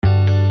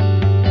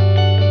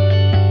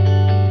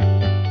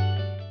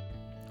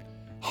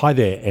Hi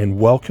there, and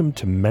welcome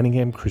to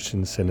Manningham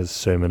Christian Centre's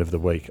Sermon of the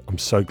Week. I'm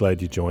so glad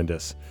you joined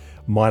us.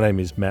 My name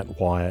is Matt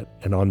Wyatt,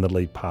 and I'm the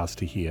lead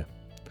pastor here.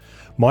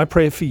 My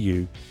prayer for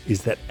you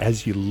is that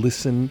as you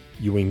listen,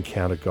 you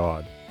encounter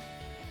God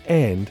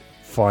and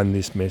find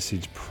this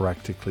message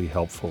practically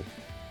helpful.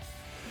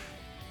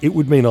 It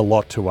would mean a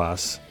lot to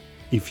us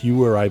if you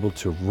were able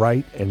to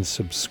rate and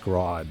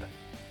subscribe.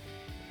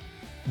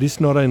 This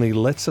not only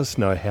lets us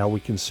know how we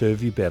can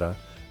serve you better,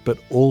 but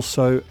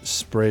also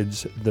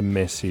spreads the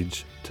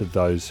message to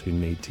those who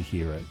need to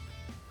hear it.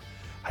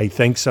 Hey,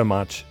 thanks so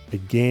much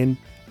again,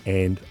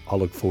 and I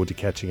look forward to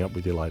catching up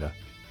with you later.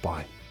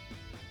 Bye.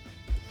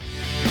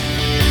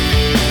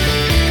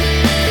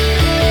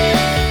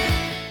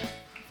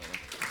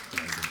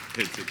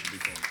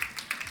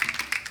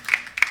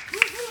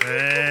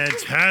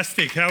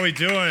 Fantastic. How are we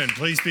doing?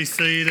 Please be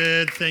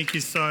seated. Thank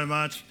you so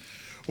much.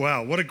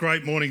 Wow, what a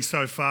great morning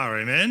so far,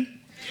 amen?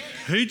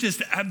 Who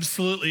just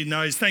absolutely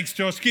knows? Thanks,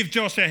 Josh. Give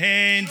Josh a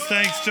hand.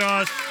 Thanks,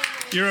 Josh.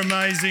 You're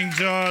amazing,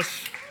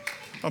 Josh.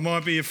 I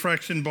might be a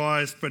fraction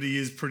biased, but he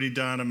is pretty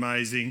darn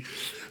amazing.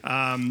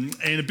 And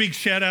a big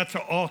shout out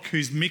to Ock,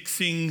 who's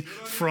mixing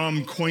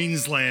from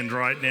Queensland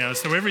right now.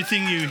 So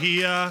everything you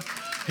hear,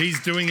 he's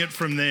doing it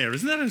from there.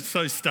 Isn't that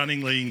so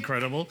stunningly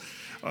incredible?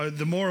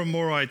 The more and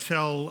more I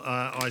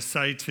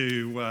say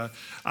to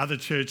other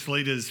church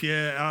leaders,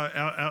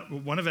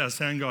 one of our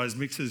sound guys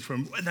mixes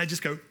from, and they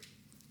just go,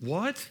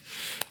 what?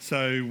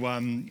 So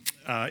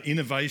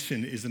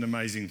innovation is an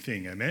amazing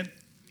thing, amen?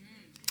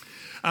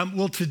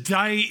 Well,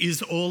 today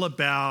is all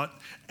about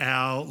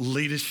our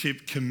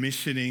leadership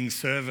commissioning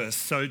service.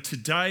 So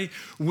today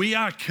we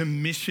are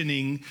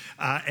commissioning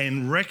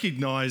and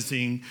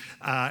recognising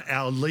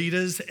our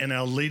leaders and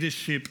our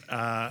leadership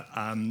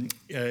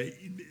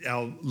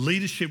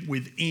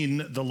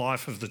within the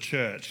life of the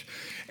church.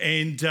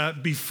 And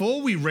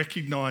before we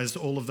recognise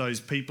all of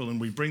those people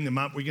and we bring them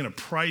up, we're going to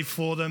pray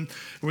for them,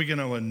 we're going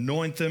to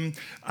anoint them.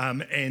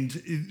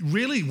 And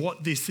really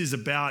what this is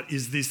about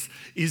is this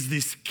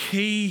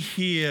key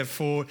here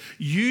for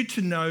you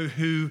to know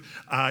who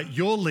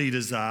your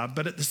leaders are,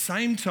 but at the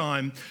same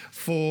time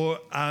for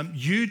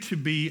you to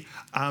be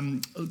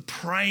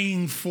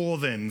praying for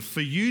them, for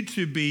you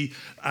to be,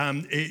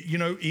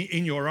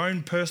 in your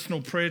own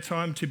personal prayer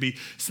time, to be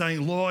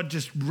saying, Lord,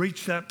 just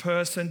reach that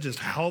person, just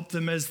help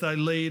them as they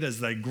lead, as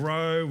they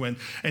grow,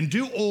 and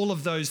do all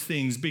of those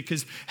things,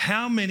 because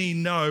how many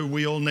know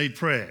we all need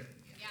prayer?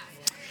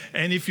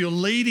 And if you're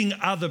leading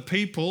other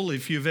people,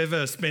 if you've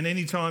ever spent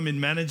any time in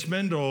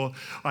management, or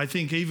I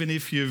think even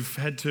if you've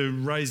had to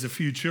raise a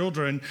few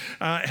children,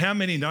 how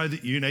many know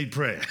that you need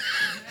prayer?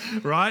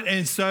 Right?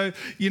 And so,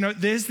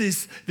 there's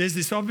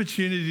this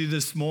opportunity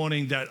this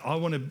morning that I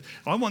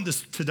want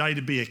this today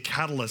to be a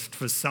catalyst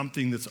for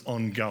something that's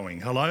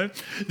ongoing. Hello?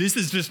 This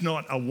is just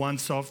not a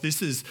once-off.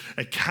 This is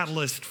a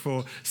catalyst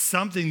for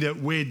something that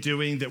we're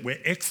doing, that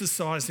we're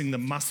exercising the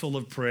muscle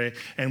of prayer,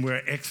 and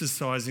we're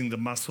exercising the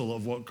muscle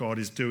of what God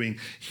is doing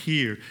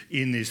here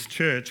in this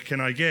church. Can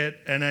I get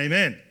an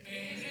amen?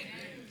 Amen.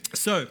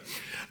 So,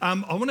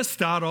 I want to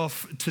start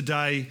off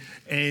today,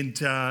 and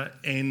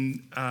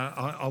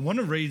I want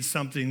to read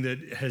something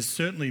that has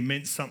certainly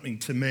meant something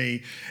to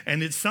me,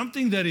 and it's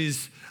something that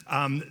is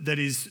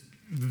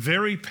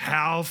very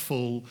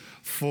powerful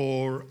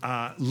for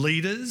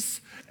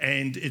leaders,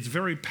 and it's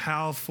very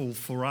powerful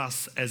for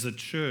us as a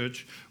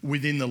church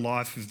within the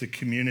life of the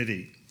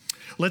community.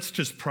 Let's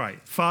just pray.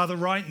 Father,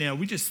 right now,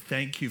 we just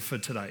thank you for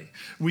today.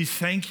 We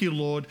thank you,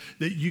 Lord,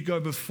 that you go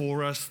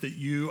before us, that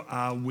you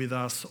are with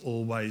us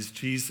always.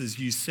 Jesus,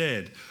 you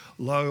said,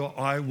 lo,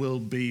 I will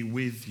be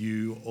with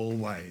you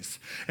always.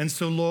 And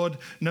so, Lord,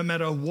 no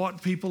matter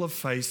what people are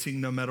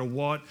facing, no matter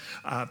what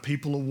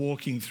people are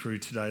walking through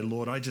today,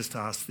 Lord, I just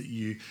ask that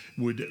you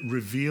would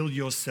reveal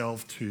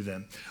yourself to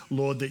them.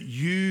 Lord, that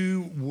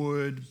you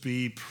would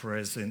be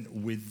present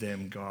with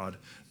them, God,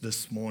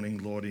 this morning,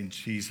 Lord, in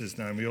Jesus'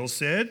 name. We all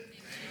said?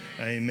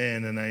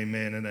 Amen and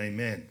amen and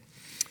amen.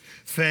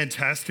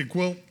 Fantastic.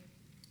 Well,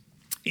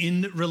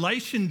 in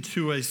relation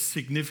to a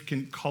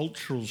significant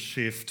cultural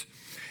shift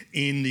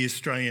in the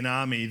Australian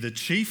Army, the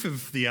Chief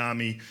of the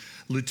Army,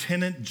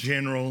 Lieutenant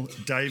General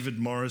David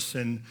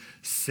Morrison,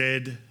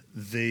 said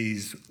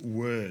these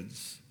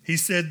words. He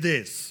said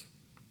this: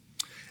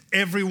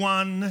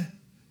 everyone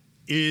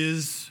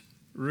is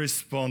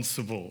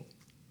responsible.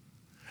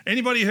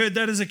 Anybody heard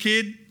that as a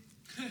kid?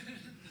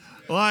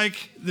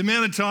 Like the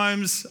amount of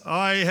times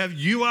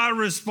you are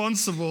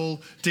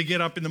responsible to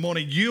get up in the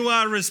morning. You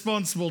are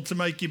responsible to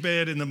make your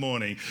bed in the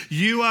morning.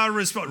 You are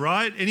responsible,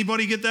 right?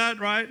 Anybody get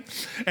that, right?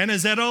 And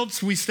as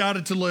adults, we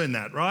started to learn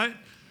that, right?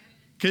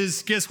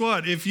 Because guess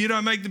what? If you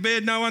don't make the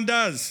bed, no one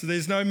does.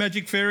 There's no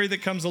magic fairy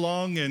that comes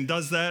along and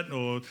does that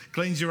or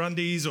cleans your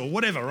undies or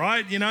whatever,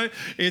 right?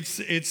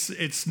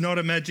 It's not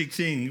a magic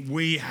thing.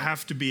 We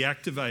have to be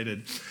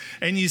activated.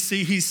 And you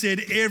see, he said,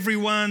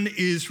 everyone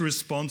is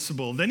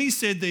responsible. Then he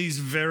said these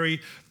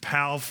very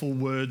powerful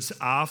words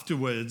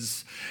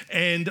afterwards.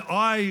 And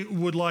I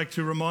would like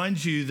to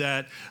remind you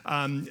that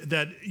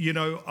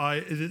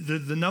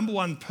the number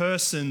one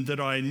person that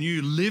I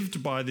knew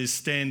lived by this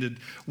standard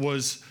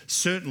was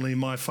certainly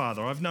my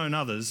father. I've known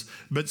others,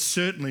 but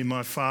certainly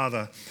my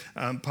father,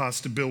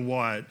 Pastor Bill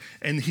Wyatt.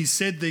 And he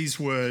said these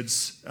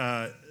words,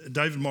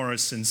 David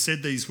Morrison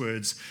said these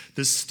words: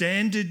 "The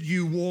standard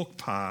you walk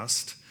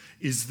past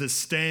is the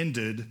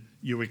standard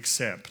you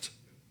accept."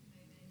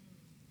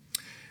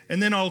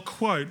 And then I'll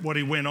quote what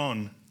he went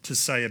on to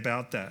say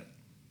about that.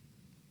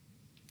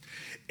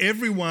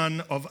 "Every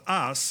one of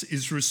us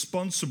is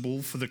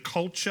responsible for the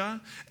culture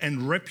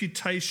and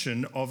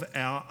reputation of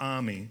our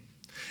army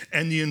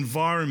and the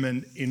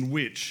environment in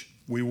which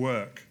we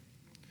work.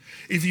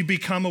 If you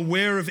become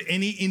aware of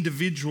any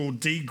individual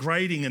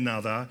degrading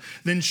another,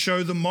 then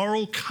show the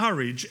moral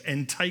courage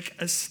and take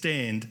a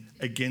stand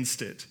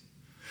against it.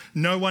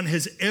 No one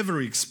has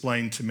ever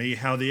explained to me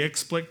how the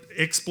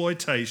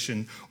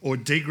exploitation or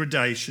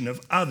degradation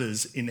of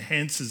others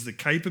enhances the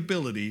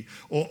capability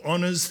or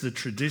honours the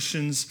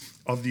traditions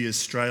of the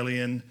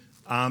Australian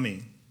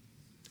Army."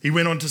 He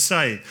went on to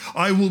say,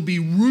 "I will be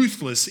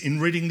ruthless in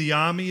ridding the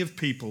army of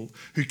people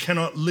who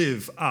cannot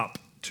live up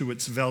to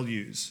its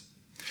values.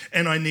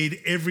 And I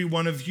need every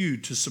one of you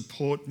to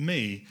support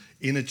me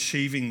in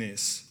achieving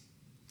this.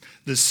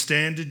 The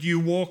standard you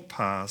walk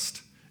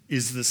past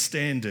is the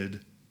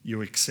standard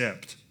you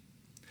accept."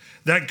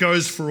 That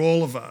goes for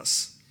all of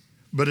us,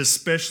 but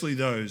especially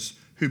those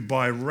who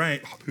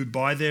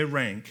by their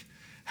rank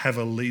have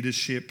a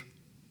leadership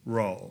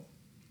role.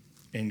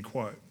 End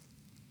quote.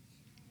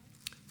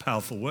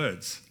 Powerful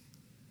words.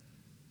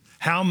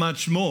 How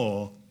much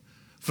more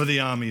for the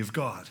army of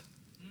God?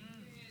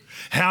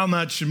 How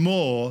much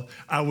more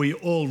are we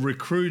all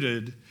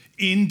recruited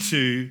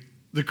into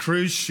the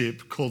cruise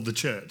ship called the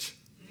church?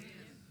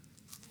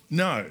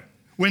 No,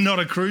 we're not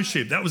a cruise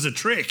ship. That was a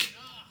trick.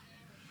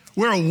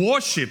 We're a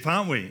warship,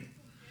 aren't we?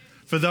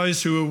 For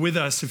those who were with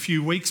us a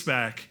few weeks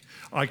back,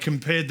 I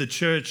compared the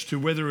church to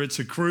whether it's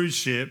a cruise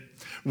ship,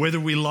 whether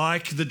we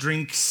like the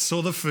drinks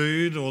or the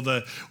food or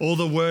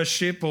the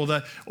worship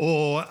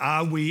or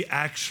are we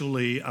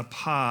actually a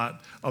part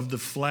of the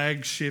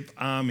flagship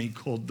army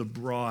called the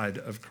Bride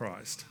of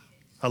Christ?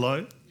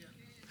 Hello?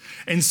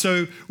 And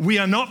so we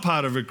are not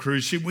part of a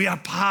cruise ship. We are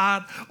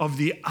part of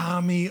the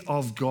army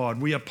of God.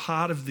 We are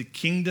part of the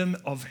kingdom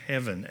of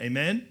heaven.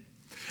 Amen?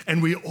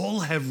 And we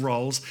all have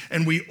roles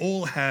and we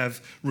all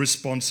have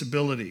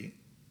responsibility.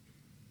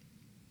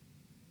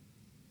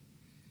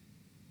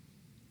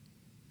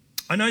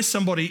 I know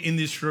somebody in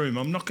this room,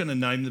 I'm not going to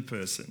name the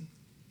person.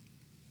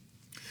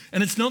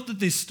 And it's not that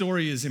this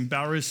story is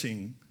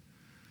embarrassing,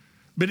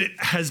 but it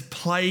has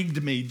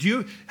plagued me.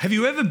 Have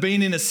you ever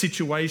been in a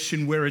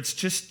situation where it's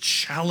just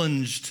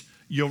challenged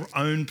your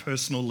own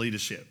personal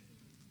leadership?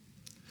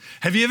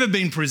 Have you ever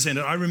been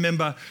presented? I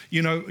remember,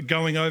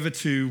 going over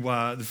to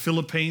the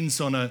Philippines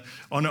on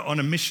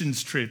a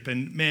missions trip,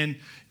 and man,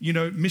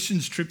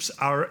 missions trips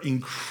are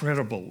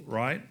incredible,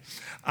 right?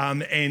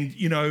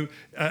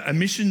 A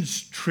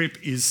missions trip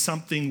is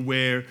something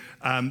where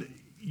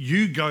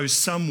you go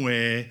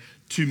somewhere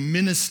to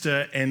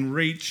minister and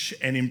reach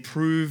and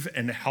improve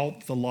and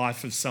help the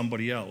life of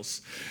somebody else.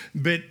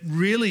 But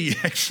really,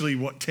 actually,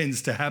 what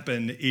tends to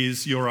happen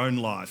is your own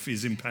life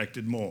is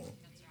impacted more.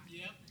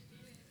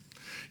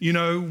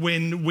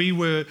 When we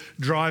were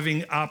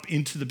driving up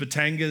into the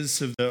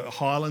Batangas of the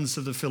highlands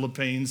of the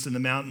Philippines and the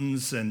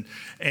mountains and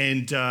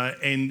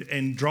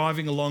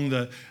driving along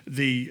the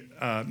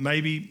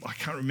maybe, I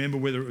can't remember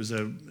whether it was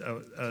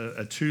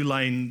a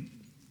 2-lane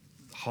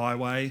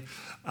highway,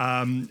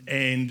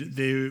 and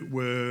there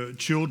were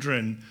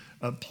children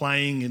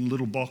playing in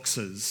little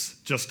boxes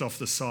just off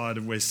the side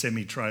of where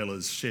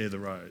semi-trailers share the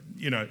road.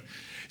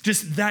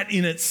 Just that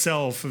in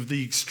itself of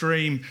the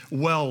extreme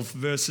wealth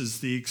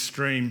versus the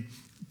extreme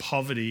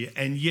poverty,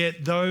 and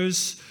yet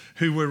those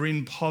who were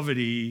in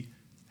poverty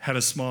had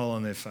a smile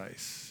on their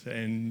face,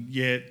 and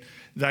yet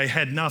they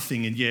had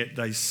nothing, and yet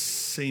they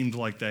seemed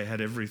like they had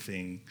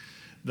everything.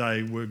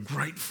 They were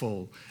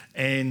grateful,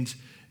 and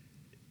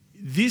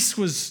this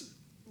was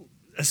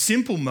a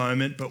simple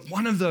moment, but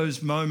one of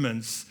those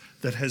moments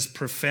that has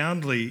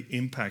profoundly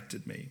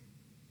impacted me.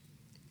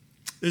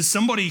 There's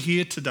somebody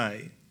here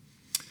today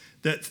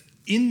that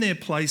in their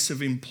place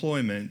of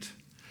employment,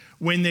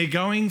 when they're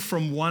going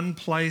from one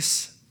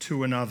place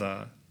to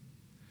another,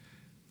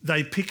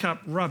 they pick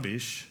up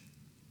rubbish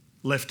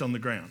left on the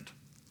ground.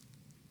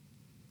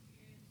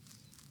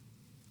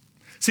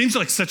 Seems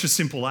like such a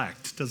simple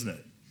act, doesn't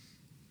it?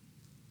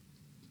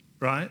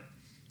 Right?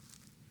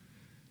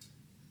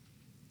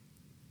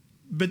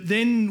 But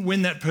then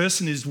when that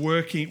person is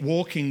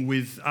walking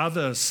with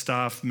other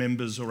staff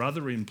members or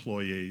other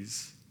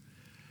employees,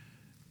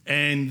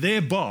 and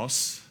their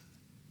boss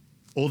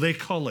or their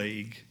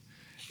colleague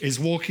is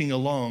walking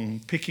along,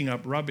 picking up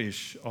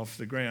rubbish off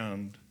the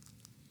ground,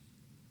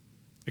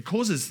 it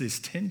causes this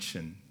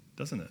tension,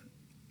 doesn't it?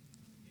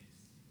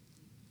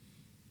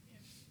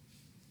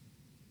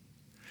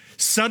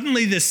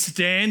 Suddenly the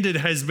standard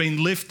has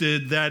been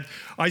lifted that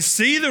I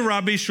see the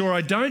rubbish or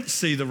I don't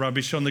see the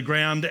rubbish on the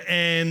ground,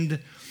 and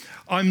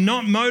I'm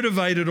not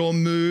motivated or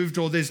moved,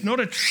 or there's not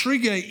a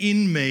trigger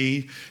in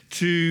me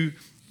to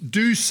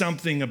do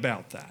something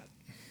about that.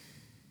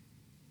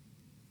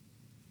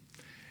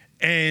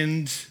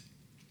 And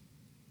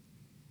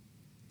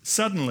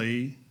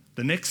suddenly,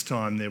 the next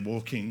time they're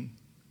walking,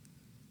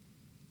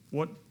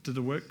 what do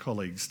the work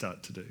colleagues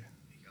start to do?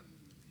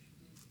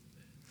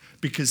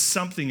 Because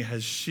something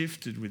has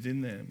shifted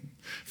within them.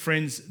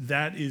 Friends,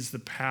 that is the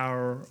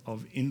power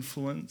of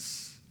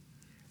influence,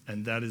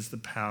 and that is the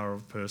power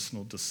of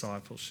personal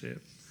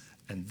discipleship,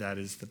 and that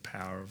is the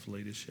power of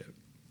leadership.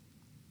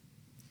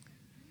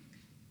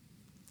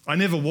 I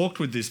never walked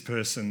with this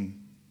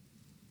person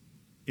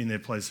in their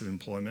place of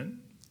employment,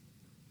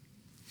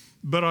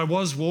 but I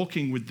was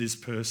walking with this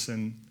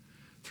person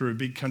through a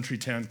big country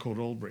town called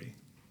Albury.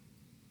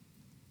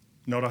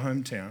 Not a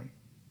hometown,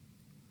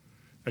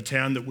 a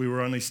town that we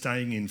were only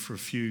staying in for a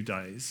few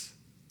days.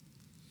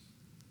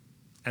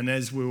 And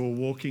as we were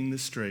walking the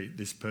street,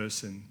 this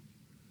person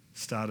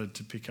started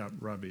to pick up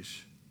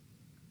rubbish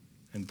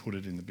and put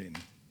it in the bin.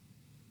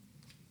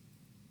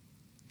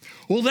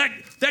 Well,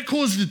 that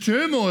caused a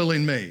turmoil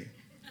in me.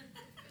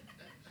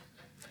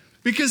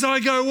 Because I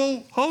go,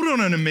 well, hold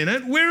on in a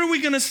minute. Where are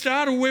we going to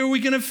start, or where are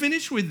we going to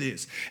finish with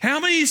this? How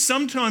many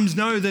sometimes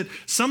know that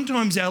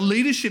sometimes our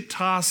leadership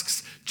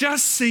tasks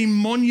just seem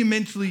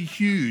monumentally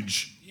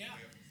huge? Yeah.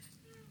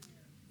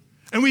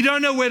 And we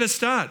don't know where to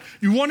start.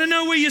 You want to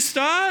know where you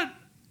start?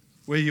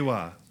 Where you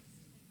are.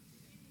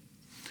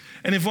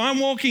 And if I'm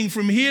walking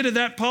from here to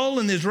that pole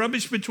and there's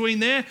rubbish between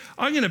there,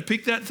 I'm going to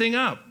pick that thing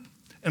up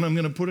and I'm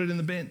going to put it in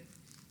the bin.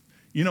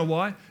 You know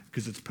why?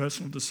 Because it's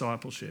personal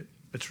discipleship.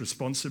 It's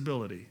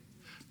responsibility.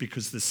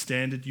 Because the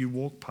standard you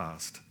walk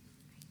past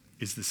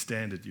is the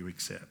standard you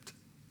accept.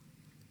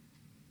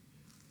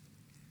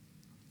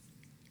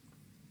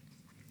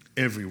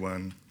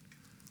 Everyone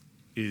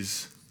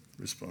is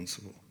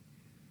responsible.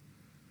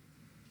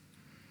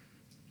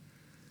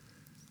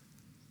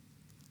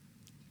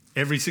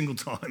 Every single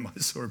time I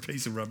saw a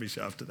piece of rubbish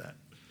after that,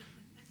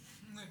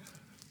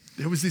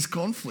 there was this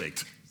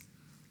conflict.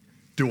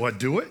 Do I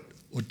do it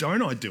or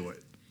don't I do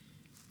it?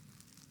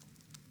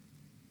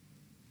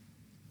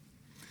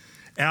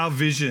 Our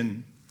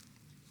vision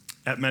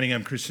at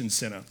Manningham Christian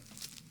Centre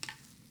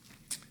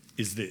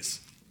is this: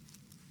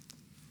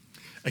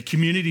 a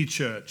community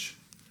church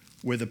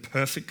where the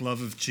perfect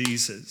love of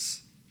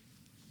Jesus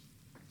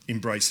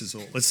embraces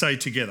all. Let's say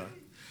it together.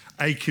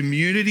 A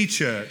community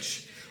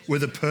church where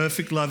the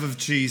perfect love of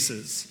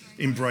Jesus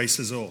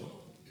embraces all.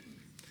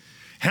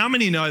 How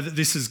many know that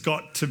this has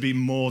got to be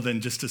more than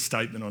just a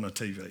statement on a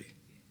TV?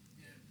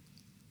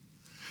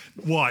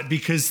 Why?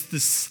 Because the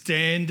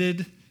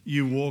standard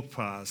you walk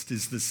past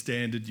is the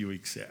standard you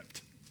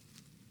accept.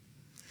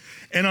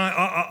 And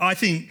I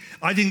think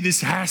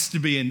this has to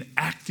be an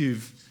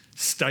active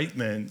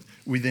statement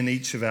within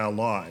each of our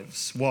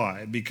lives.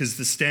 Why? Because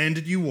the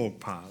standard you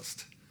walk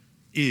past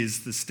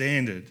is the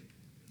standard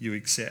you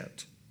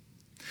accept.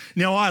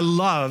 Now, I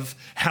love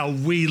how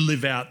we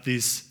live out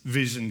this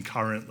vision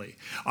currently.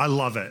 I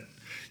love it.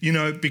 You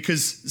know,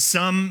 because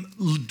some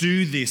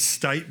do this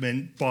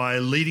statement by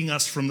leading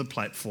us from the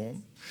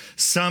platform.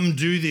 Some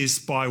do this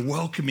by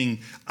welcoming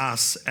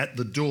us at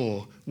the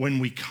door when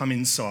we come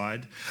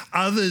inside.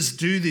 Others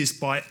do this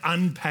by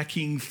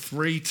unpacking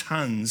 3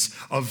 tons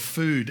of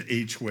food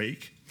each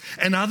week.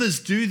 And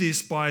others do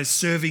this by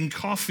serving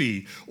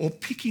coffee or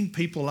picking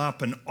people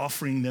up and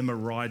offering them a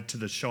ride to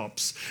the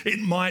shops. It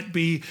might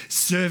be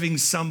serving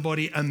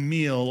somebody a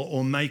meal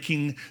or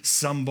making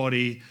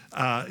somebody,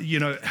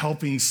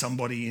 helping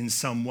somebody in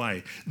some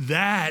way.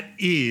 That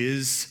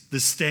is the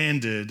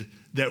standard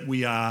that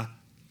we are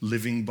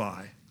living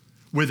by.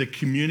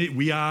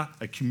 We are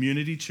a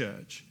community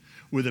church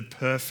where the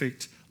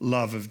perfect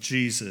love of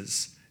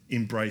Jesus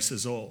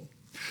embraces all.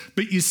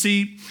 But you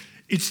see,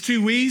 it's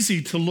too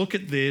easy to look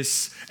at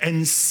this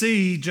and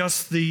see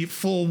just the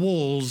 4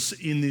 walls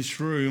in this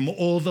room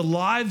or the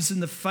lives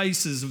and the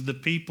faces of the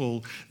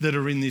people that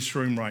are in this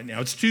room right now.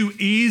 It's too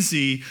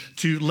easy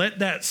to let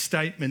that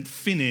statement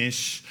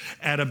finish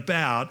at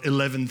about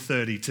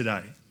 11:30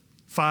 today.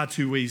 Far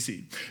too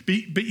easy.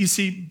 But you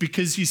see,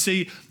 because you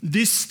see,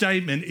 this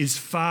statement is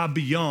far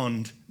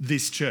beyond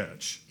this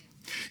church.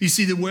 You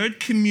see, the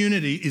word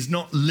community is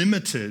not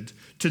limited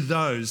to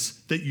those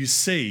that you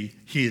see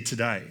here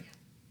today.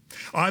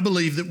 I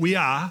believe that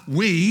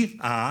we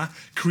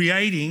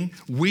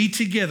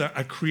together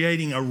are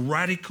creating a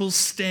radical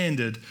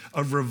standard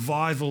of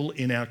revival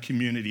in our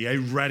community.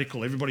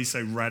 Everybody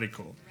say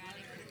radical.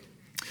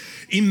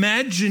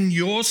 Imagine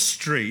your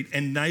street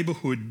and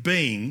neighbourhood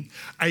being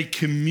a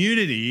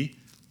community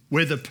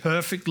where the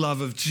perfect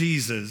love of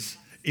Jesus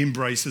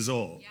embraces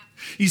all.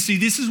 You see,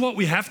 this is what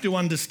we have to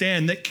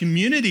understand, that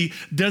community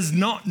does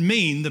not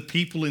mean the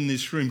people in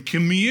this room.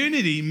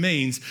 Community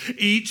means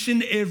each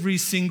and every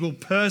single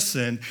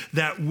person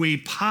that we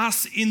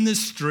pass in the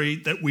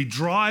street, that we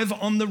drive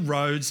on the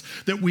roads,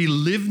 that we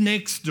live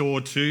next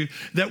door to,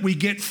 that we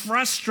get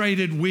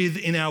frustrated with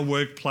in our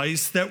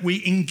workplace, that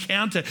we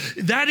encounter.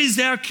 That is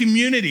our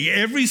community.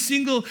 Every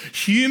single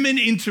human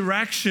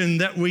interaction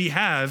that we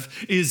have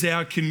is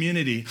our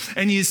community.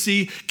 And you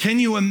see, can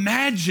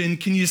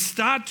you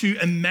start to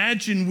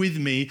imagine with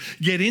me,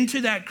 get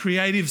into that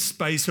creative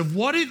space of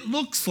what it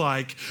looks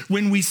like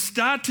when we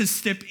start to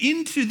step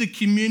into the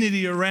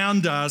community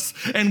around us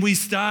and we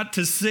start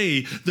to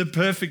see the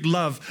perfect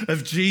love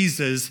of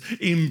Jesus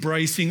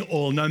embracing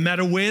all, no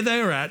matter where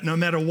they're at, no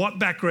matter what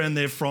background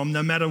they're from,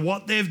 no matter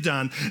what they've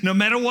done, no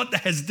matter what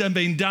has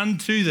been done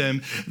to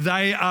them,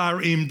 they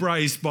are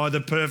embraced by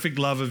the perfect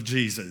love of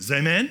Jesus.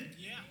 Amen?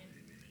 Yeah.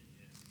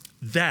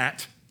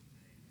 That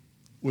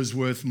was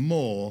worth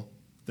more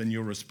than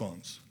your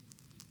response.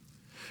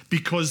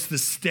 Because the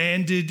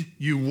standard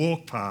you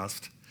walk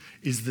past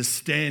is the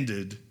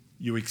standard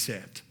you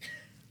accept.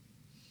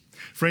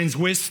 Friends,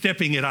 we're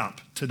stepping it up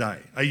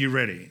today. Are you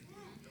ready?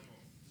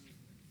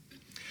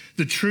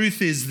 The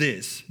truth is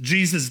this: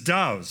 Jesus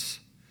does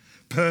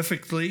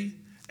perfectly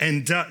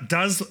and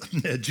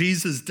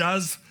Jesus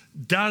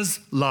does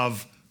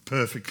love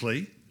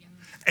perfectly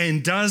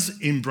and does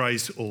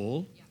embrace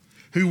all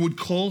who would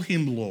call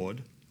him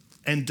Lord,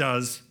 and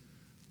does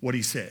what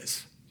he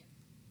says.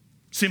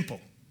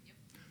 Simple.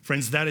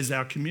 Friends, that is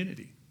our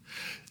community.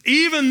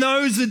 Even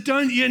those that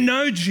don't yet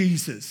know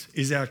Jesus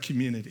is our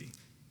community.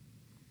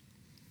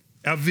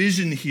 Our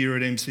vision here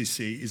at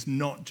MCC is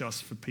not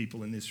just for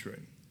people in this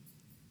room.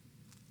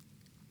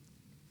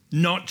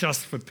 Not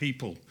just for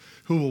people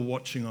who are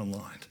watching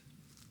online.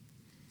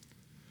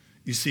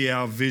 You see,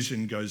 our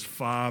vision goes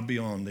far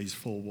beyond these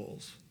four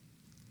walls,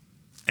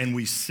 and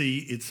we see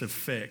its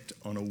effect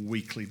on a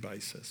weekly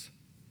basis.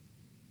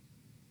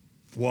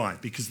 Why?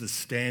 Because the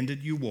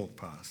standard you walk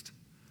past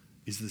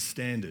is the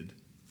standard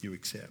you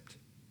accept.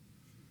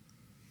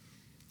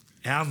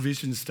 Our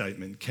vision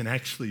statement can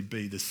actually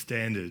be the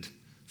standard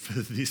for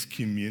this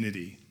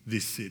community,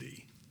 this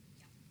city.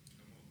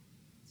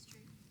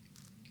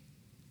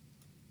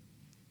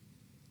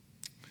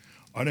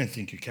 I don't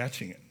think you're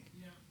catching it.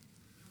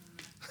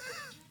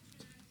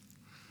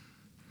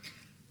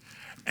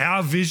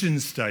 Our vision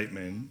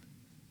statement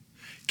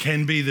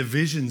can be the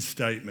vision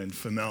statement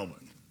for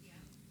Melbourne.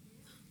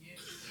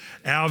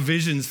 Our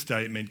vision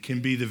statement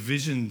can be the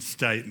vision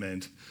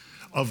statement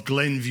of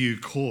Glenview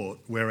Court,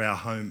 where our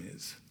home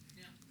is.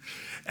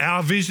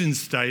 Our vision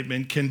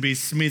statement can be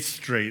Smith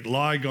Street,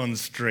 Lygon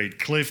Street,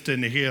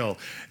 Clifton Hill.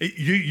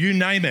 You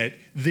name it,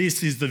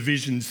 this is the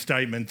vision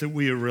statement that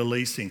we are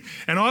releasing.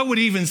 And I would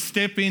even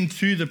step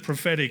into the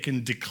prophetic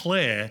and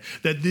declare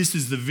that this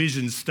is the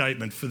vision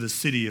statement for the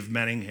city of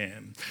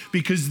Manningham,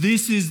 because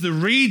this is the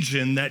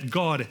region that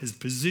God has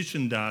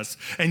positioned us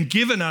and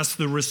given us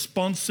the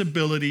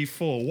responsibility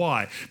for.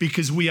 Why?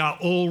 Because we are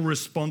all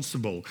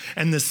responsible,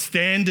 and the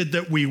standard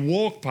that we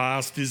walk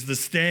past is the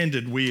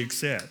standard we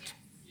accept.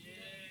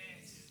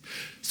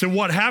 So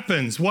what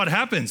happens?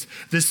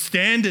 The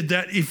standard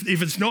that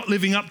if it's not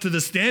living up to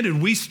the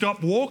standard, we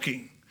stop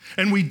walking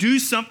and we do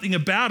something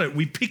about it.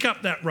 We pick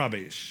up that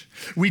rubbish.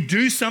 We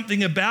do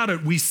something about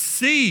it. We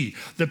see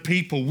the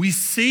people. We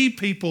see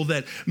people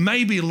that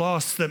may be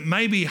lost, that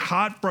may be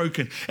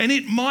heartbroken. And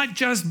it might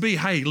just be,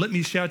 hey, let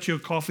me shout you a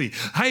coffee.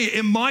 Hey,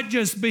 it might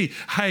just be,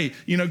 hey,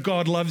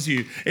 God loves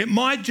you. It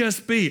might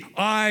just be,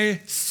 I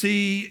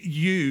see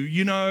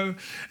you.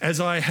 As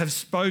I have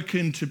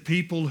spoken to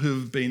people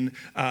who've been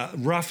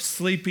rough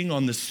sleeping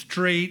on the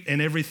street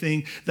and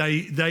everything,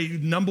 they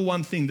number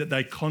one thing that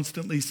they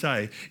constantly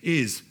say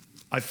is,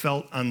 I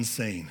felt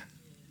unseen.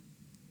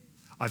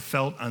 I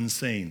felt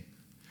unseen.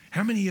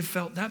 How many have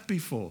felt that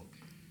before?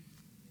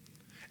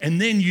 And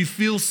then you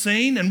feel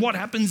seen, and what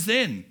happens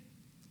then?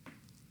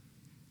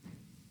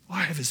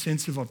 I have a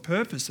sense of a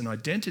purpose and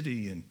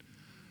identity, and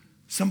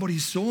somebody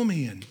saw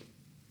me and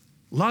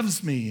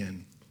loves me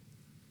and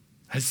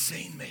has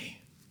seen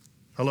me.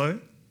 Hello?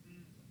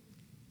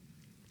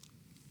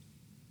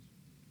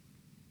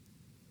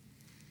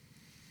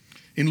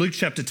 In Luke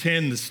chapter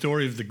 10, the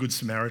story of the Good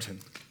Samaritan.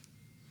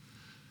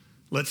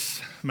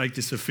 Let's make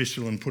this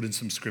official and put in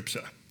some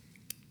scripture.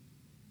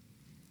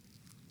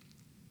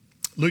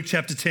 Luke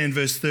chapter 10,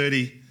 verse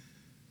 30.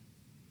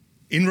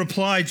 In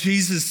reply,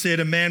 Jesus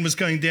said a man was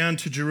going down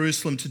to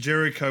Jerusalem, to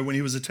Jericho, when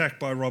he was attacked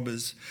by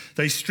robbers.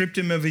 They stripped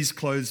him of his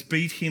clothes,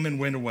 beat him, and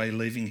went away,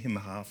 leaving him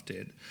half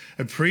dead.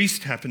 A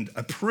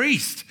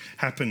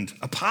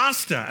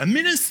pastor, a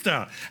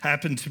minister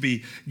happened to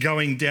be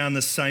going down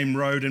the same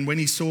road, and when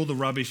he saw the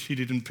rubbish, he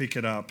didn't pick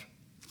it up.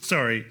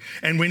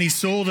 And when he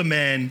saw the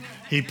man,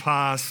 he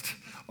passed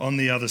on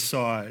the other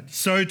side.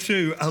 So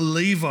too, a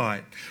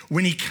Levite,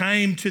 when he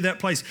came to that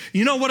place.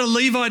 You know what a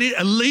Levite is?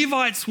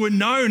 Levites were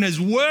known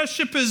as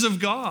worshippers of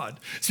God.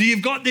 So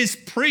you've got this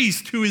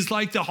priest who is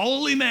like the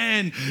holy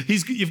man.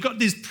 You've got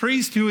this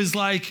priest who is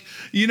like,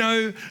 he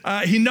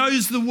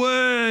knows the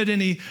word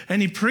and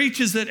he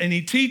preaches it and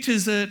he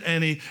teaches it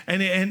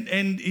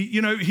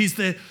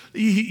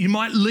you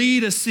might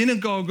lead a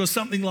synagogue or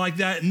something like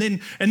that, and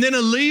then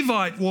a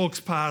Levite walks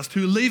past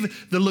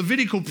the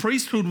Levitical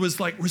priesthood was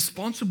like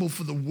responsible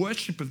for the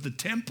worship of the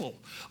temple.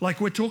 Like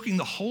we're talking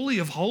the Holy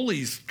of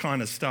Holies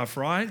kind of stuff,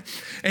 right?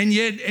 And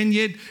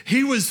yet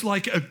he was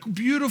like a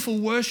beautiful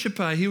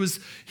worshiper. He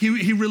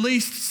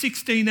released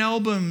 16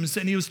 albums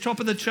and he was top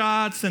of the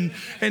charts and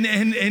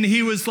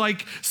he was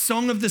like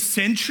Song of the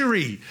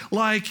Century,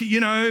 like,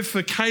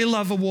 for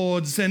K-Love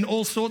Awards and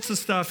all sorts of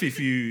stuff, if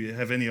you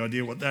have any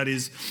idea what that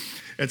is.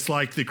 It's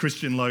like the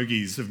Christian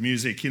Logies of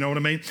music, you know what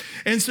I mean?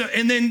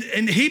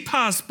 And he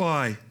passed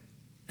by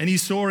and he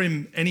saw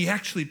him and he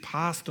actually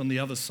passed on the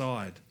other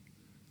side.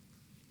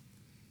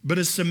 But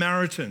a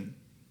Samaritan,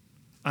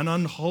 an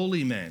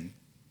unholy man,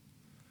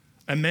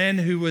 a man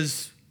who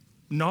was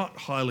not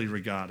highly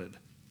regarded,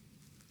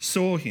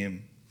 saw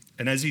him,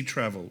 and as he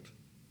travelled,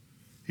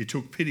 he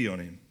took pity on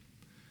him.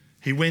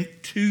 He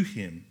went to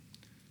him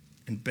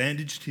and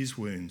bandaged his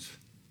wounds,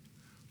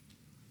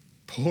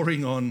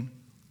 pouring on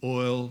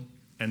oil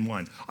and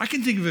wine. I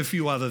can think of a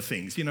few other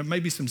things,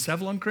 maybe some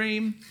Savlon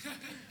cream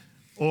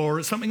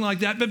or something like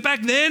that. But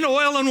back then,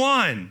 oil and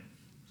wine.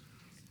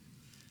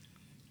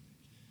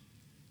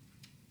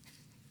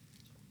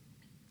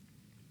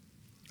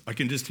 I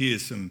can just hear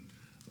some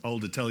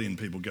old Italian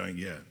people going,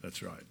 yeah,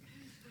 that's right.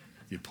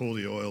 You pour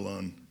the oil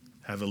on,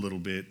 have a little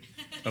bit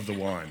of the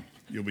wine.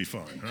 You'll be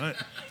fine, right?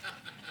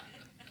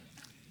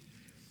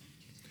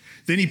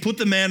 Then he put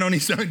the man on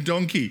his own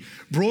donkey,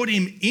 brought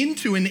him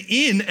into an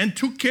inn and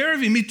took care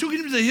of him. He took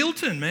him to the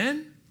Hilton,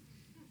 man.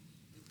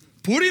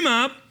 Put him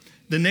up.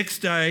 The next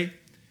day,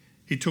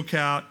 he took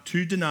out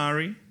 2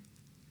 denarii.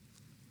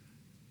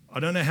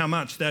 I don't know how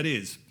much that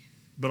is,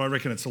 but I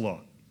reckon it's a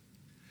lot.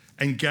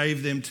 And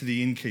gave them to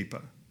the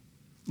innkeeper.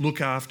 Look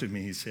after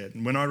me, he said.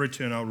 And when I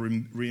return, I'll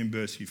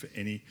reimburse you for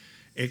any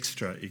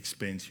extra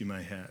expense you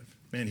may have.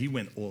 Man, he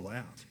went all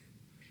out.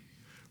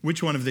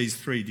 Which one of these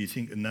 3 do you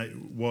think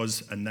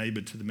was a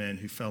neighbour to the man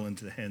who fell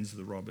into the hands of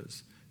the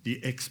robbers?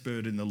 The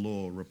expert in the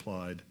law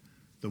replied,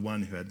 the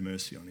one who had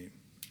mercy on him.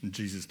 And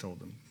Jesus told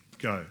them,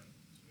 go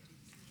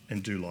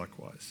and do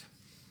likewise.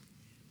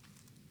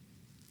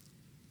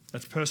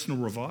 That's personal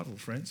revival,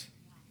 friends.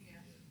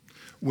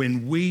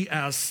 When we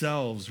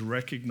ourselves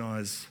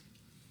recognise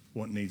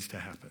what needs to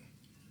happen.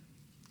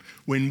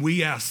 When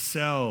we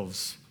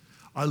ourselves,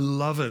 I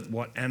love it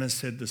what Anna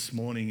said this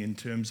morning in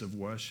terms of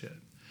worship.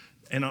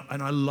 And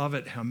I love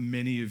it how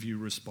many of you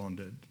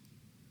responded.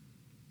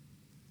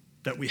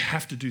 That we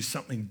have to do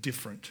something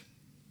different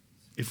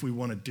if we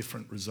want a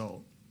different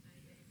result.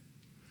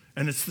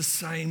 And it's the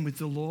same with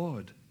the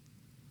Lord.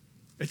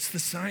 It's the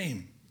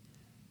same.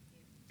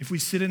 If we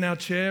sit in our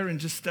chair and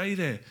just stay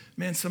there,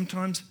 man,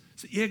 sometimes,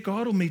 yeah,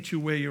 God will meet you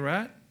where you're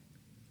at.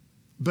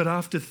 But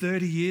after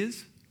 30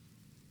 years,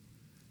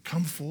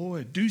 come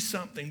forward, do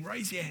something,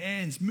 raise your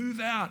hands,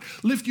 move out,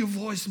 lift your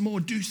voice more,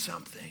 do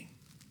something.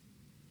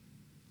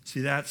 See,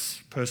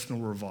 that's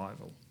personal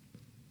revival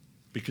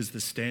because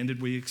the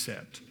standard we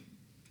accept,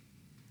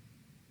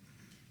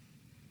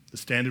 the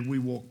standard we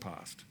walk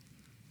past,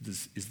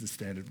 this is the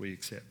standard we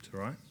accept,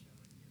 all right?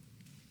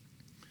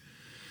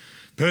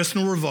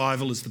 Personal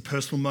revival is the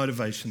personal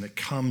motivation that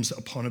comes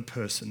upon a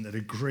person that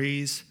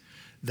agrees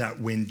that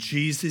when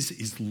Jesus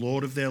is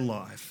Lord of their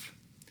life,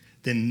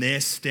 then their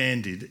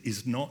standard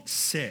is not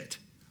set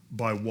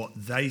by what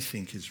they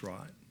think is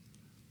right,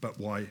 but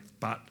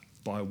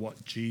by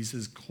what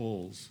Jesus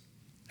calls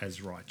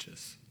as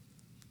righteous.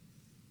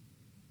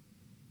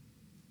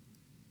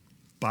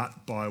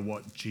 But by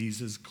what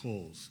Jesus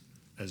calls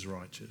as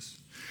righteous.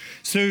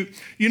 So,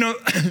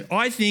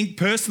 I think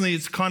personally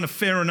it's kind of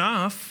fair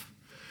enough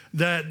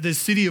that the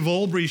city of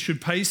Albury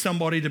should pay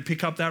somebody to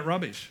pick up that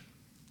rubbish.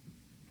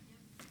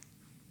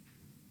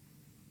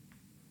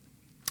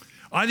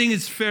 I think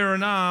it's fair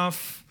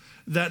enough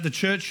that the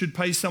church should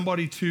pay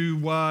somebody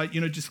to,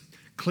 just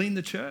clean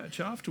the church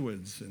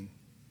afterwards. And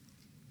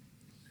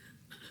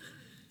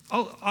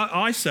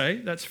I say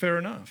that's fair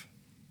enough.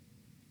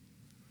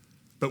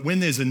 But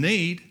when there's a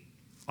need,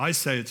 I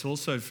say it's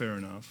also fair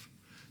enough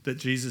that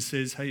Jesus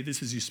says, hey,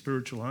 this is your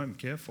spiritual home,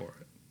 care for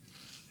it.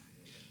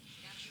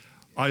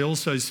 I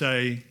also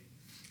say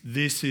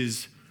this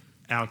is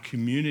our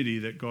community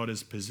that God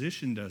has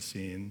positioned us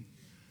in,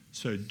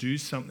 so do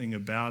something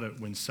about it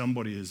when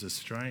somebody is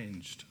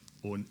estranged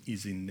or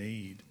is in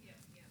need.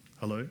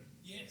 Hello?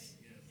 Yes.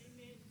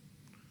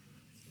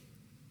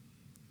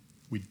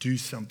 We do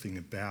something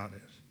about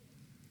it.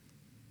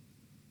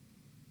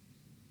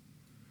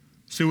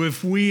 So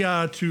if we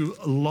are to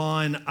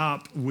line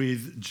up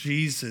with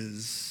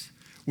Jesus,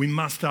 we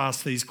must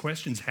ask these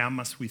questions. How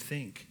must we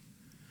think?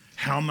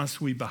 How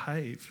must we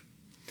behave?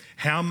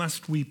 How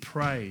must we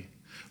pray?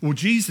 Well,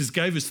 Jesus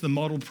gave us the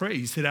model prayer.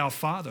 He said, "Our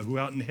Father who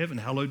art in heaven,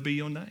 hallowed be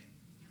your name."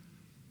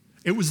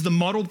 It was the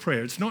model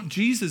prayer. It's not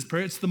Jesus'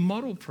 prayer, it's the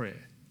model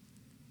prayer.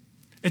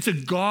 It's a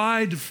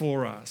guide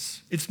for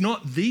us. It's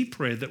not the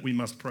prayer that we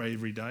must pray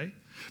every day,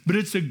 but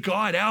it's a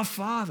guide. Our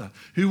Father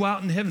who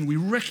art in heaven. We're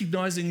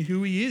recognizing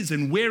who he is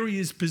and where he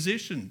is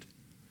positioned,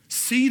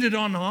 seated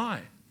on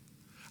high.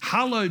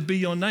 Hallowed be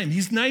your name.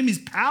 His name is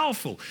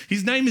powerful.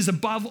 His name is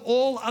above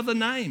all other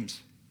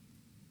names.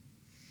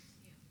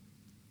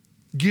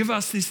 Give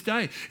us this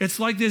day. It's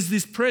like there's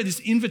this prayer, this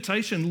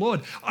invitation.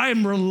 Lord, I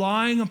am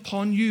relying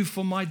upon you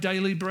for my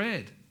daily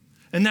bread.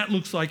 And that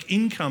looks like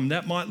income.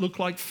 That might look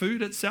like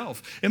food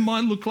itself. It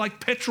might look like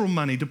petrol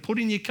money to put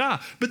in your car.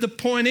 But the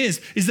point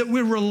is that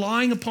we're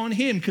relying upon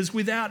him, because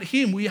without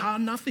him, we are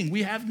nothing.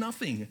 We have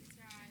nothing.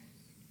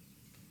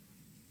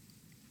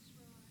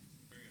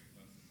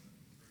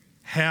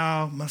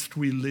 How must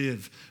we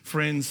live?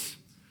 Friends,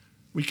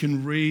 we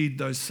can read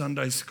those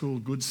Sunday school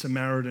Good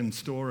Samaritan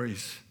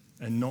stories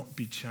and not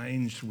be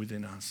changed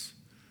within us.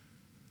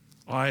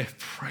 I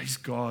praise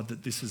God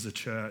that this is a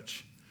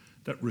church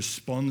that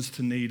responds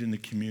to need in the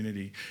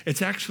community.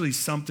 It's actually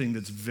something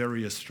that's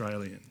very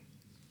Australian.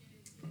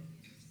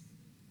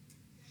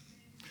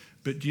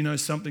 But do you know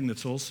something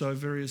that's also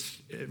very,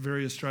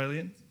 very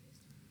Australian?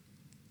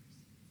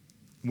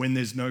 When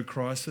there's no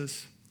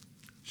crisis,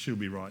 she'll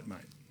be right, mate.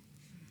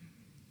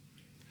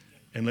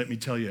 And let me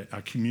tell you,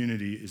 our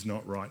community is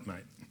not right,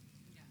 mate.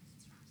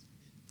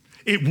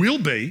 It will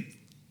be.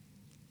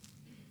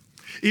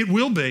 It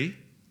will be.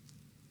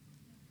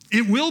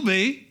 It will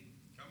be.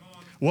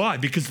 Why?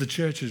 Because the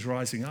church is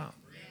rising up.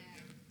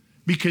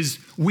 Because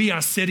we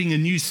are setting a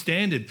new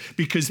standard.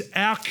 Because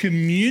our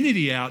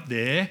community out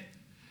there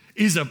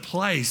is a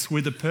place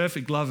where the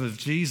perfect love of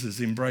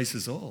Jesus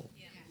embraces all.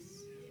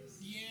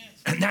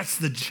 And that's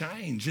the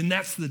change, and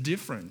that's the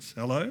difference.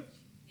 Hello?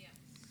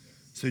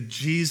 So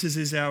Jesus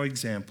is our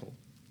example.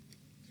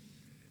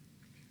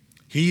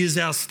 He is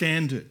our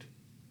standard.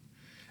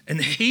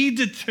 And he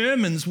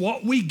determines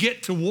what we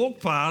get to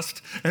walk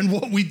past and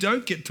what we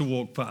don't get to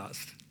walk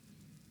past.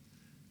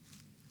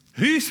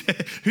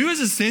 Who has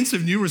a sense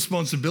of new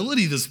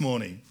responsibility this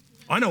morning?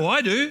 I know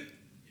I do.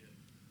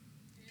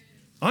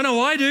 I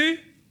know I do.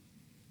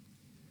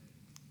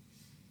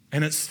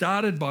 And it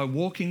started by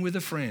walking with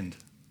a friend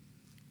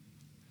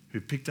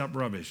who picked up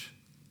rubbish.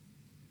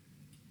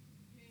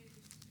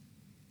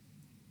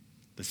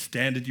 The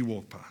standard you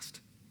walk past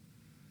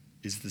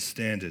is the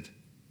standard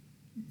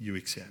you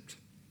accept.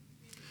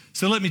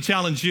 So let me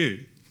challenge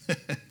you.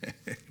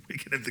 We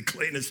can have the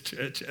cleanest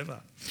church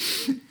ever.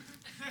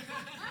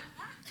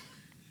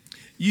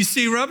 You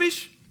see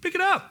rubbish? Pick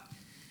it up.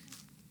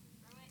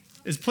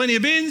 There's plenty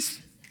of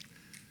bins.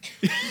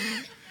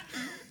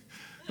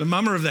 The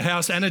mama of the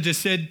house, Anna,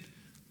 just said,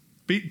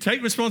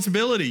 take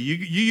responsibility. You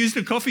used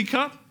a coffee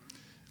cup,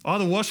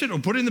 either wash it or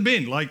put it in the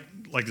bin, like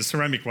the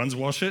ceramic ones,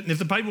 wash it, and if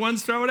the paper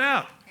ones, throw it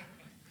out.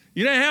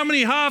 You know how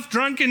many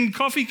half-drunken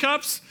coffee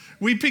cups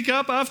we pick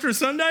up after a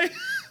Sunday?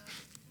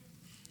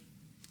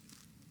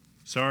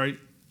 Sorry.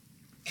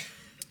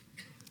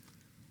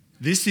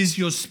 This is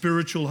your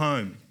spiritual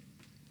home.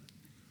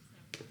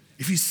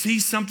 If you see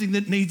something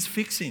that needs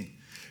fixing,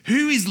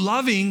 who is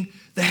loving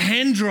the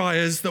hand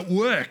dryers that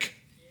work?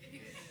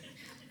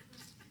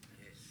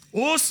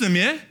 Awesome,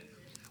 yeah?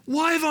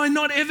 Why have I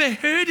not ever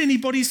heard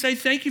anybody say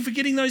thank you for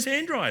getting those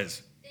hand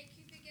dryers? Thank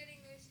you for getting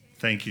those hand dryers.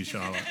 Thank you,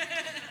 Charlotte.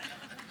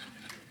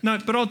 No,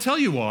 but I'll tell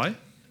you why.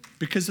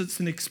 Because it's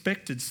an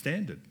expected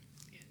standard.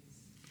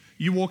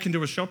 You walk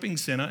into a shopping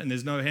centre and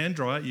there's no hand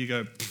dryer, you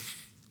go, pfft.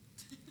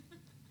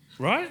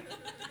 Right?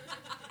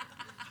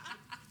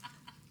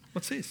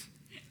 What's this?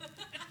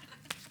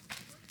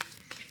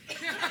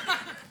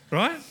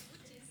 Right?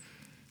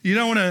 You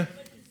don't want to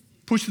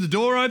push the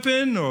door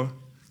open or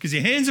because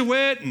your hands are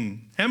wet,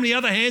 and how many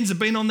other hands have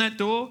been on that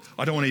door?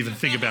 I don't want to even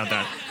think about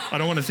that. I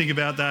don't want to think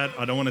about that.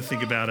 I don't want to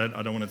think about it.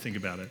 I don't want to think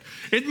about it.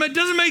 It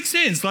doesn't make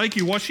sense. Like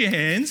you wash your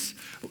hands,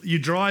 you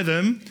dry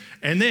them,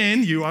 and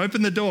then you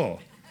open the door.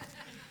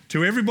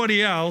 To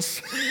everybody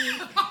else,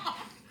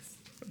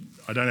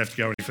 I don't have to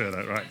go any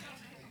further, right?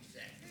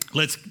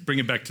 Let's bring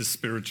it back to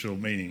spiritual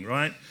meaning,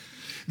 right?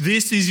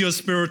 This is your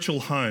spiritual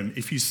home.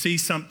 If you see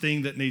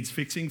something that needs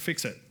fixing,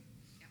 fix it.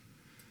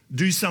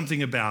 Do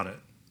something about it.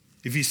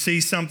 If you see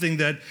something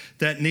that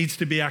needs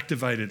to be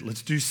activated,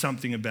 let's do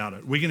something about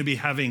it. We're going to be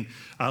having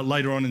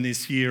later on in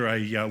this year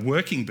a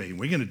working beam.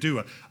 We're going to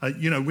do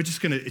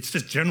it's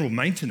just general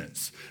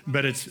maintenance,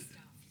 but it's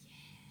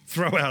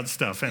throw out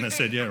stuff. Anna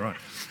said, yeah, right.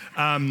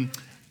 I'm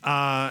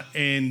not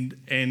going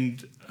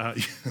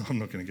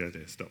to go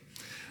there, stop.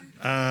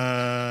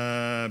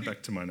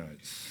 Back to my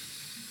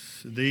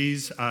notes.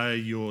 These are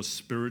your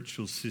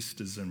spiritual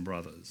sisters and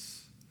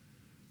brothers.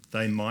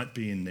 They might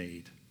be in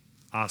need.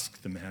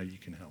 Ask them how you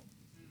can help.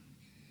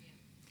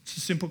 It's a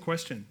simple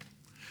question.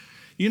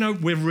 You know,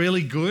 we're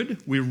really good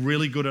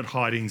at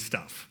hiding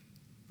stuff,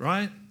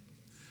 right?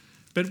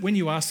 But when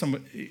you ask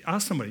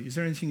somebody, is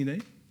there anything you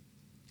need?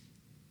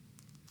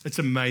 It's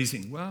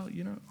amazing. Well,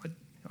 you know,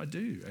 I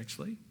do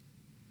actually.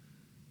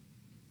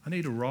 I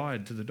need a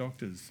ride to the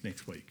doctor's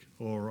next week,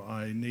 or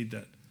I need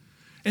that.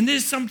 And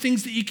there's some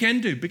things that you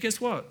can do, but guess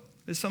what?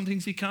 There's some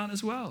things you can't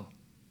as well.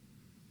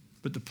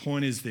 But the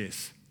point is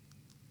this: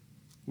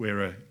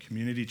 we're a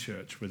community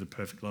church where the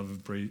perfect love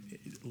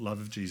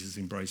of Jesus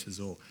embraces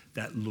all.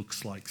 That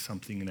looks like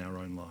something in our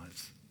own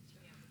lives.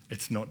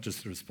 It's not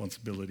just the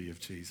responsibility of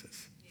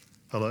Jesus.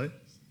 Hello?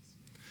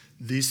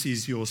 This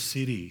is your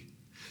city.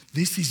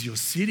 This is your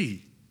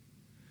city.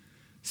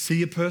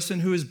 See a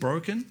person who is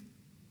broken?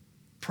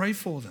 Pray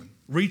for them.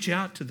 Reach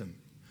out to them.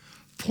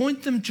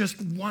 Point them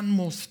just one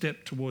more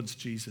step towards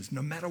Jesus,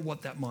 no matter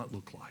what that might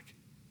look like.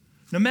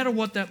 No matter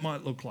what that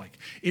might look like.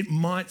 It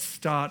might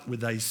start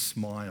with a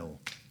smile.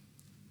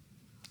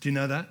 Do you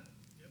know that?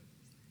 Yep.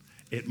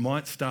 It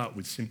might start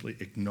with simply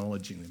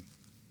acknowledging them.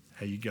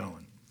 How you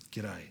going?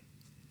 G'day.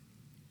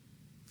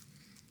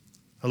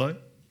 Hello?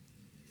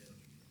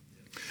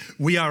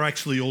 We are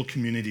actually all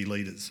community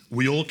leaders.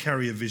 We all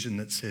carry a vision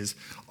that says,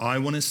 I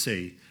want to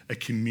see a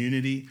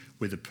community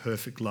where the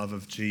perfect love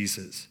of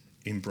Jesus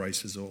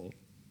embraces all.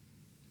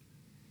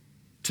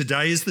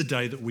 Today is the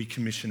day that we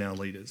commission our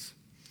leaders.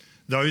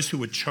 Those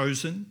who are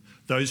chosen,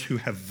 those who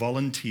have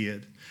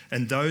volunteered,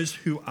 and those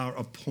who are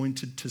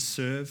appointed to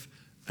serve,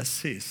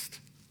 assist,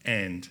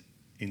 and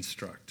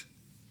instruct.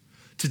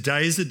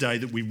 Today is the day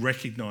that we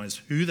recognise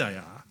who they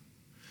are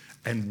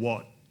and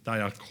what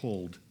they are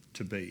called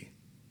to be.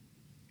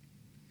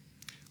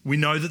 We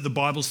know that the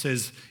Bible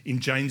says in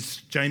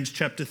James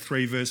chapter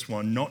 3, verse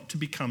 1, not to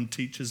become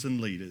teachers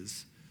and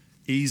leaders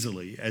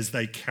easily as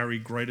they carry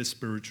greater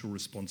spiritual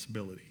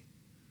responsibility.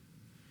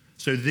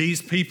 So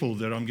these people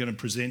that I'm going to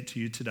present to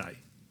you today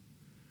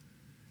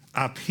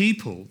are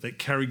people that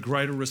carry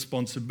greater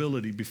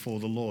responsibility before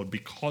the Lord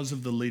because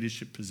of the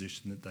leadership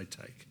position that they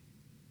take.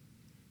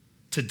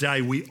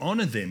 Today we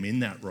honour them in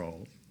that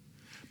role,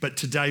 but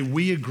today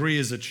we agree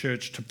as a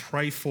church to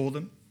pray for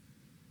them.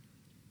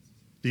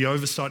 The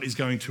oversight is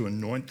going to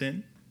anoint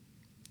them,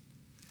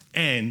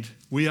 and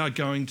we are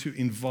going to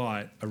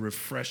invite a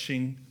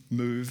refreshing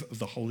move of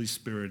the Holy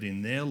Spirit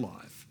in their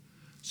life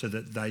so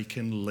that they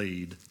can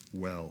lead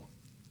well.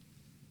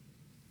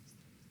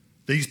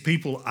 These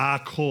people are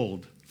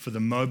called for the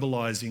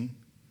mobilising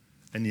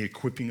and the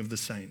equipping of the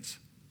saints.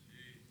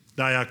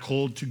 They are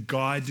called to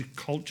guide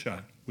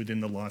culture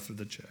within the life of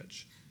the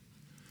church.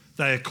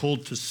 They are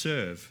called to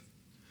serve.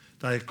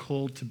 They are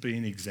called to be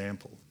an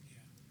example.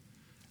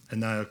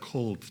 And they are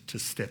called to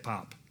step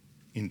up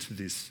into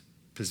this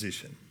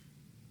position.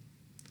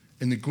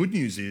 And the good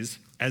news is,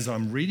 as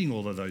I'm reading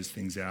all of those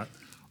things out,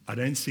 I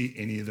don't see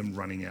any of them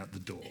running out the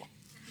door.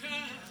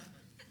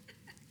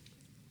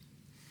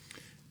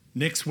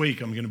 Next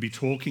week, I'm going to be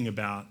talking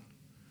about,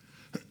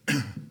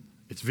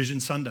 it's Vision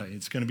Sunday. I'm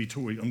going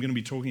to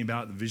be talking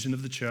about the vision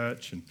of the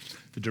church and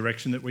the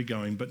direction that we're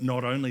going. But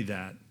not only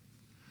that,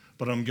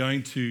 but I'm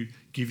going to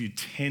give you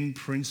 10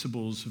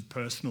 principles of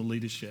personal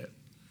leadership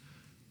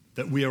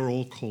that we are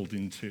all called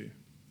into,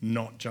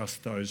 not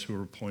just those who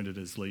are appointed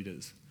as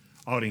leaders.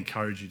 I would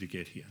encourage you to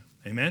get here.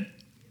 Amen?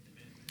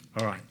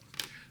 All right.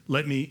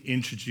 Let me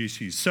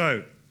introduce you.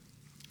 So,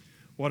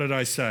 what did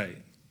I say?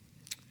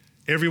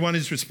 Everyone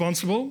is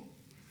responsible,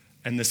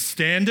 and the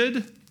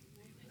standard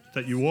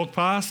that you walk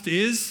past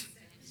is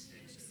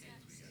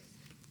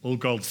all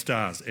gold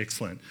stars.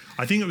 Excellent.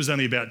 I think it was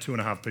only about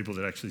 2.5 people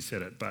that actually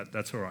said it, but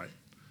that's all right.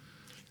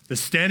 The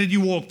standard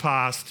you walk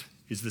past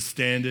is the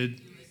standard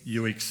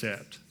you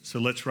accept. So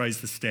let's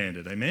raise the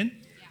standard. Amen?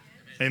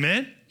 Yeah.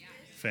 Amen? Yeah.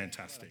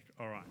 Fantastic.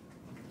 All right.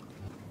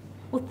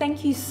 Well,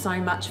 thank you so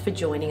much for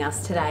joining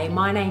us today.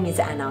 My name is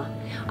Anna.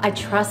 I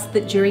trust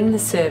that during the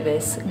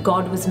service,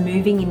 God was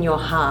moving in your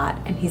heart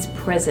and His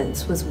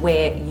presence was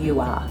where you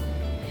are.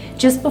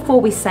 Just before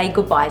we say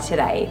goodbye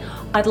today,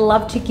 I'd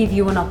love to give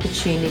you an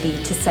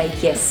opportunity to say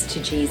yes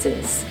to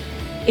Jesus.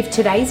 If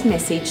today's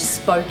message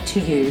spoke to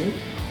you,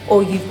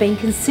 or you've been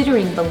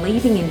considering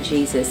believing in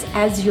Jesus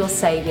as your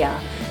Saviour,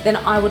 then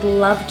I would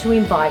love to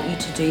invite you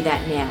to do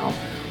that now.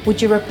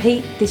 Would you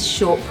repeat this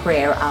short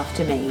prayer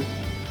after me?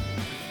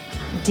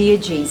 Dear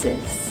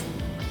Jesus,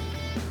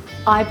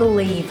 I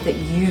believe that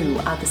you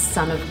are the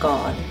Son of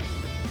God.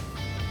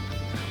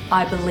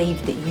 I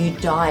believe that you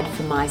died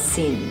for my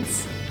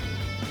sins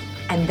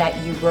and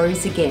that you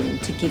rose again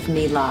to give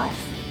me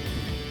life.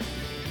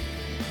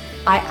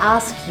 I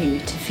ask you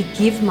to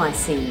forgive my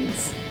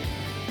sins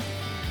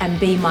and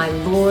be my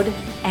Lord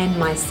and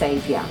my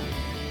Saviour.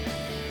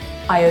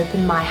 I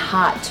open my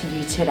heart to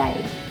you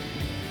today.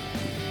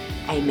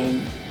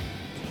 Amen.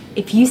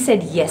 If you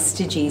said yes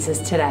to Jesus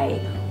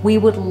today, we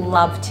would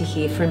love to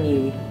hear from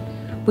you.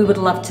 We would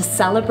love to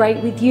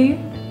celebrate with you,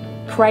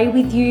 pray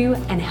with you,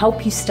 and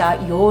help you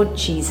start your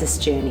Jesus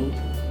journey.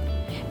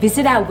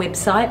 Visit our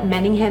website,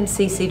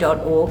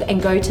 manninghamcc.org,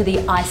 and go to the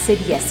I Said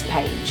Yes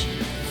page.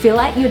 Fill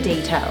out your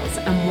details,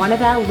 and one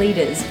of our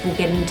leaders will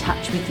get in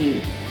touch with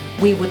you.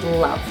 We would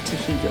love to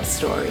hear your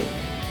story.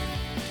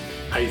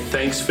 Hey,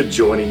 thanks for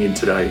joining in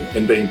today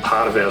and being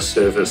part of our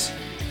service.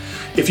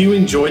 If you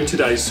enjoyed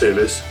today's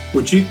service,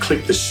 would you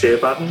click the share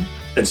button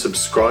and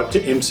subscribe to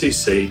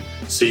MCC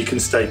so you can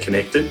stay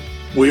connected?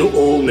 We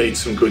all need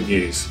some good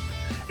news,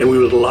 and we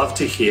would love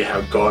to hear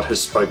how God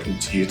has spoken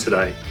to you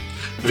today.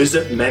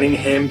 Visit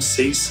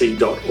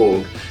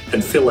manninghamcc.org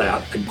and fill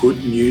out a good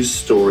news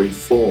story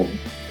form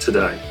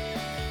today.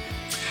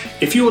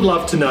 If you would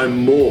love to know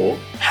more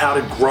how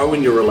to grow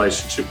in your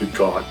relationship with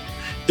God,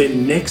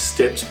 then Next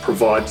Steps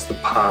provides the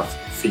path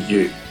for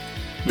you.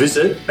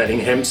 Visit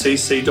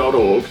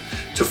manninghamcc.org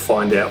to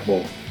find out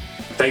more.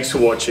 Thanks for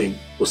watching.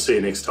 We'll see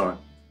you next time.